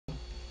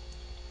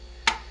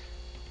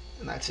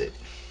And that's it.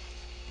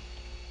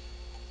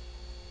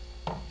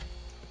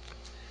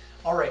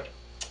 Alright,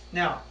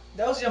 now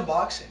that was the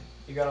unboxing.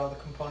 You got all the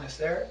components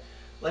there.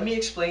 Let me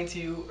explain to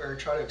you, or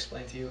try to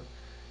explain to you,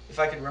 if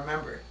I can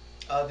remember,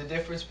 the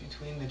difference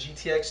between the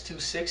GTX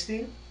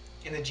 260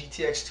 and the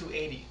GTX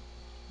 280.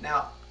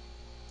 Now,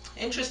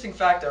 interesting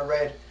fact I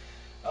read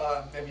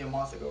maybe a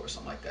month ago or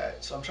something like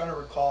that, so I'm trying to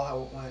recall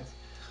how it went.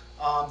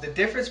 The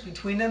difference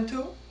between them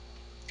two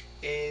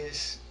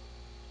is,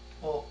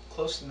 well,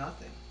 close to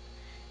nothing.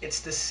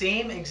 It's the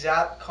same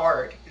exact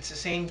card. It's the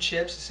same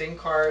chips, the same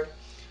card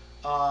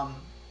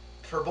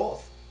for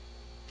both.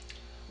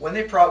 When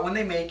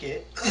they make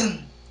it,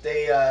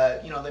 they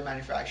they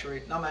manufacture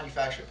it, not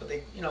manufacture it, but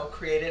they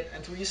create it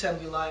and through the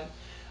assembly line.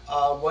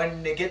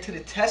 When they get to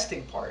the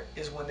testing part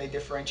is when they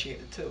differentiate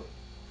the two.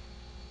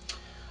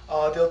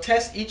 They'll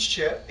test each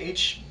chip,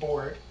 each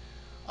board,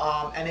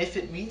 and if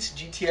it meets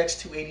GTX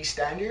 280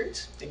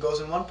 standards, it goes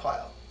in one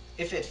pile.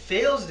 If it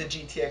fails the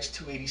GTX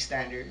 280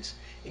 standards,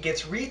 it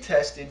gets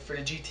retested for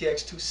the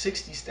GTX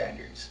 260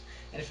 standards,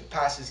 and if it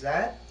passes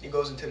that, it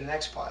goes into the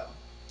next pile.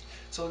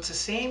 So it's the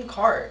same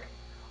card,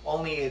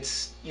 only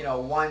it's,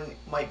 one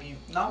might be,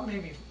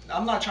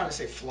 I'm not trying to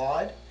say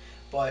flawed,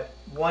 but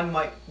one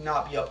might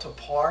not be up to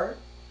par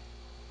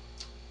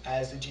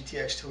as the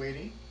GTX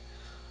 280,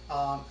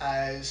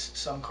 as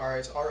some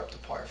cards are up to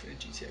par for the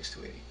GTX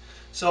 280.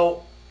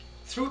 So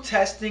through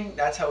testing,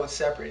 that's how it's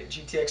separated.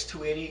 GTX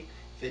 280,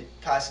 if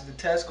it passes the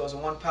test, goes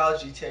in one pile.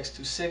 GTX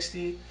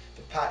 260,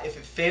 if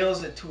it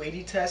fails the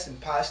 280 test and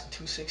passes the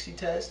 260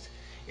 test,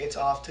 it's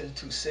off to the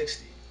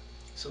 260.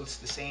 So it's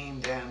the same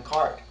damn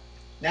card.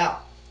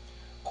 Now,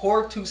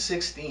 Core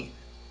 216.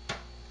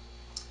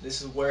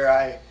 This is where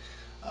I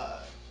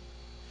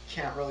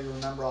can't really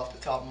remember off the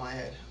top of my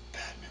head.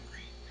 Bad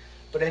memory.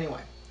 But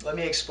anyway, let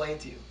me explain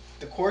to you.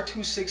 The Core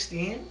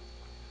 216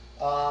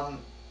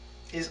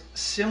 is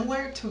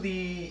similar to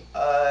the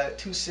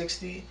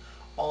 260,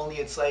 only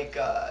it's like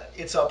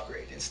it's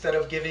upgrade. Instead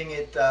of giving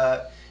it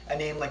a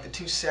name like the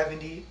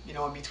 270,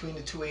 in between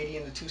the 280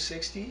 and the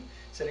 260,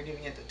 instead of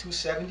giving it the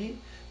 270,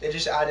 they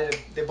just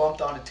they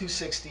bumped on a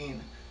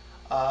 216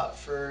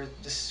 for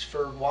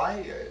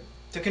why?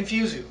 To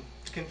confuse you,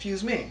 to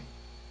confuse me.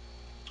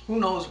 Who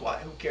knows why?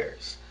 Who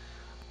cares?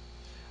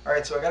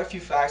 Alright, so I got a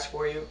few facts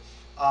for you.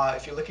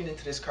 If you're looking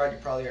into this card, you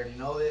probably already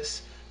know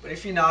this. But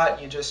if you're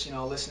not, you're just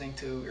listening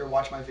to or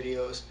watch my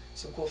videos,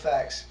 some cool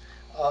facts.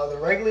 The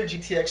regular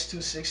GTX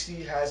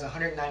 260 has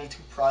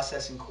 192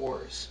 processing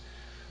cores.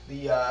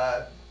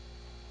 The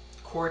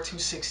Core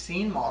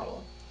 216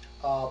 model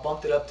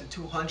bumped it up to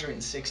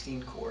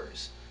 216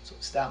 cores, so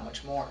it's that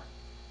much more.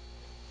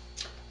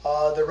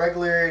 The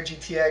regular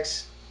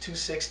GTX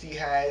 260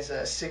 has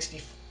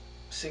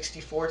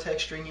 64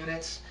 texturing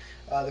units.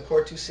 The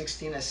Core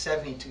 216 has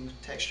 72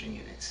 texturing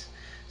units.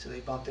 So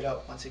they bumped it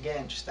up once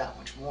again, just that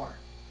much more.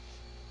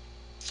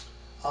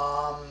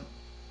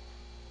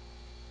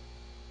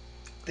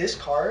 This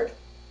card,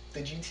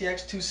 the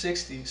GTX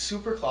 260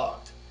 super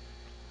clocked,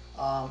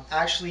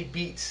 actually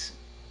beats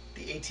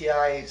the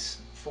ATI's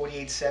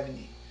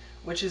 4870,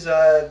 which is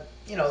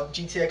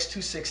GTX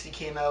 260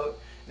 came out,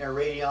 and their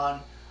Radeon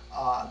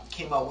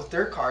came out with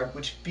their card,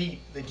 which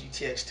beat the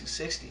GTX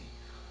 260,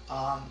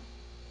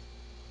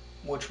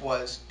 which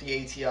was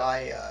the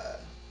ATI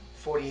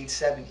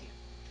 4870.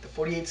 The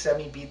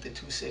 4870 beat the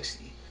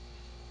 260.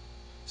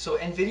 So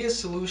NVIDIA's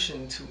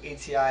solution to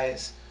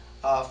ATI's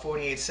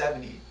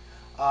 4870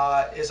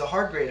 is a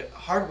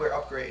hardware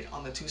upgrade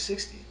on the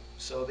 260.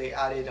 So they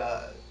added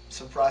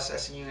some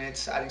processing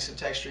units, adding some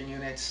texturing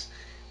units,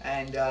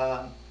 and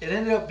it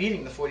ended up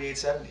beating the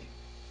 4870.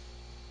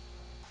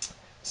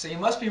 So you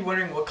must be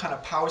wondering what kind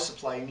of power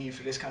supply you need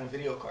for this kind of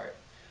video card.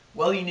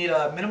 Well, you need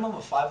a minimum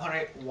of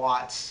 500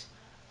 watts.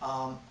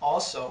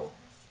 Also,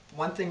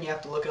 one thing you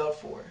have to look out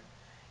for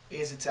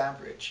is its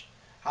amperage.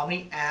 How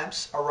many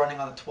amps are running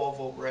on a 12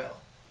 volt rail?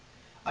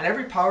 On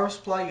every power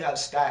supply you have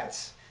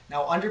stats.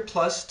 Now under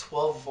plus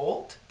 12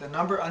 volt, the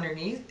number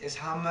underneath is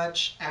how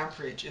much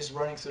amperage is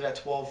running through that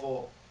 12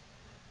 volt.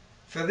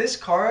 For this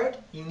card,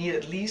 you need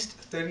at least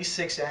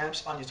 36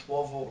 amps on your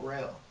 12 volt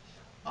rail.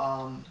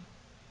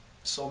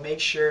 So make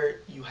sure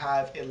you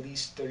have at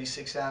least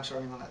 36 amps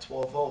running on that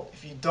 12 volt.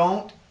 If you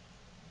don't,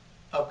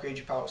 upgrade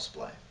your power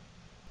supply.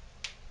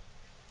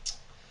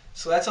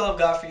 So that's all I've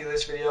got for you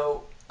this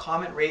video.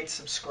 Comment, rate,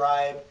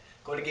 subscribe.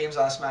 Go to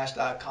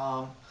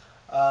gamesonsmash.com.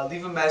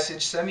 Leave a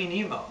message. Send me an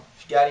email.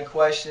 If you got any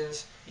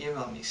questions,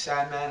 email me.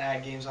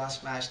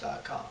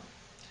 sandman@gamesonsmash.com.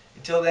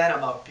 Until then,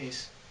 I'm out.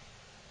 Peace.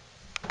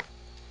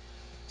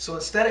 So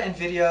instead of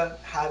NVIDIA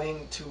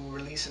having to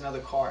release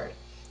another card,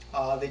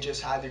 they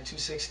just had their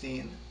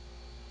 216.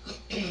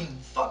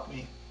 Fuck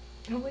me.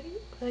 What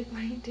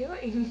are you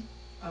doing?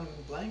 I'm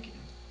blanking.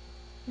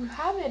 You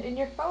have it in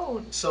your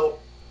phone. So,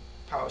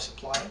 power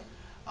supply.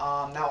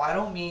 Now I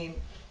don't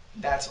mean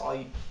that's all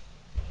you...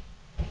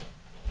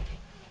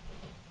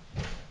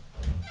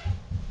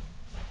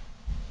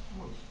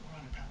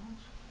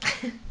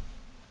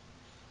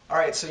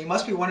 Alright, so you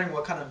must be wondering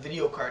what kind of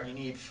video card you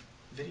need.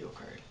 Video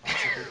card?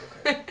 What's a video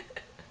card?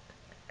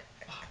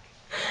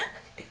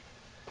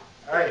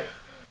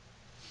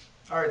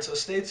 Alright, so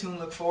stay tuned.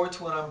 Look forward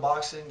to an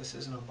unboxing. This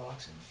is an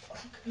unboxing. Fuck.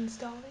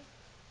 Installing?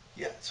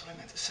 Yeah, that's what I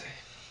meant to say.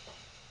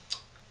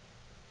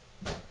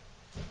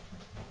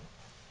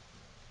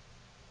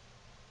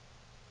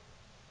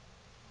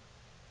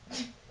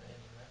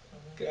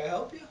 Can I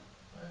help you?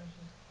 I was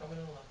just coming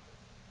to look.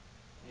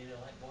 Need a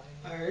light boy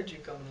I again? heard you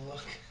coming to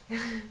look. Need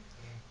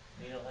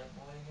a light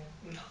boy again?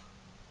 No.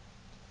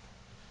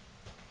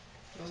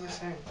 What was I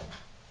saying?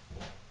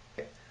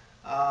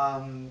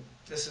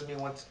 This is me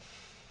once.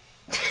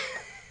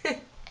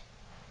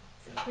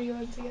 Me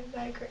once again.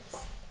 Hi, Chris.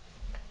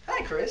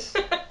 Hi, Chris.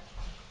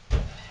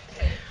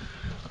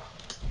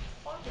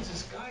 What is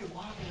this guy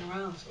walking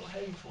around so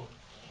heavy for?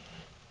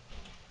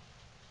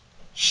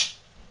 Shh.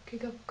 Okay,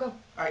 go, go.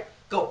 Alright,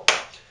 go.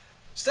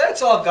 So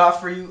that's all I've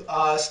got for you.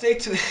 Stay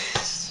tuned.